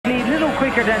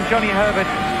quicker than Johnny Herbert,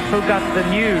 who got the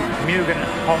new Mugen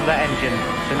Honda engine.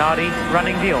 Zanardi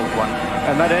running the old one.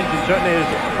 And that engine certainly has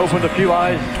opened a few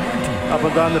eyes up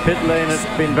and down the pit lane. It's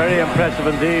been very impressive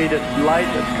indeed. It's light,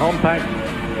 it's compact,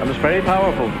 and it's very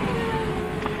powerful.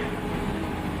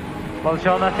 Well,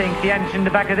 John, I think the engine in the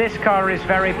back of this car is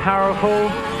very powerful.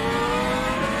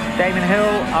 Damon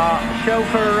Hill are show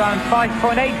for around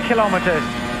 5.8 kilometers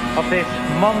of this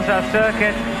Monza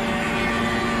circuit.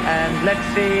 And let's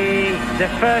see the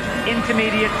first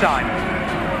intermediate time.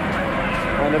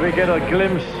 And if we get a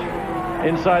glimpse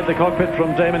inside the cockpit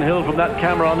from Damon Hill from that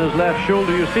camera on his left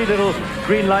shoulder, you see little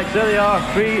green lights. There they are,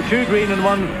 two green and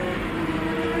one,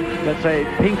 let's say,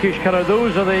 pinkish color.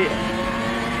 Those are the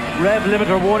rev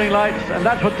limiter warning lights, and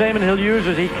that's what Damon Hill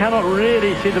uses. He cannot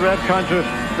really see the rev counter.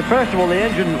 First of all, the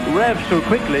engine revs so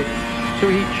quickly, so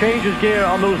he changes gear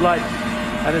on those lights,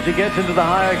 and as he gets into the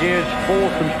higher gears,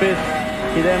 fourth and fifth,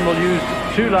 he then will use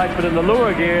two lights, but in the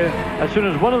lower gear, as soon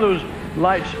as one of those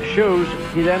lights shows,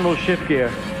 he then will shift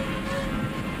gear.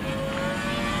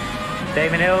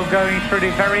 Damon Hill going through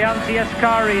the Varianti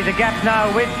Ascari. The gap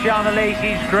now with Jan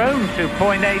Alesi's grown to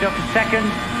 0.8 of a second.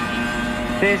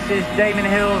 This is Damon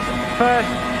Hill's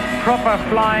first proper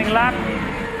flying lap.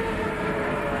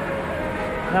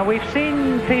 Now, we've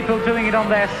seen people doing it on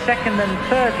their second and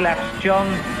third laps, John.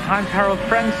 Heinz-Harald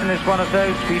Frentzen is one of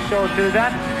those we saw do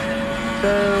that.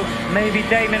 So maybe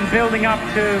Damon building up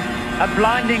to a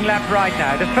blinding lap right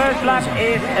now. The first lap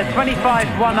is a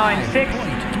 25.196.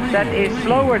 That is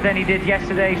slower than he did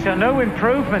yesterday, so no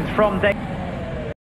improvement from Damon.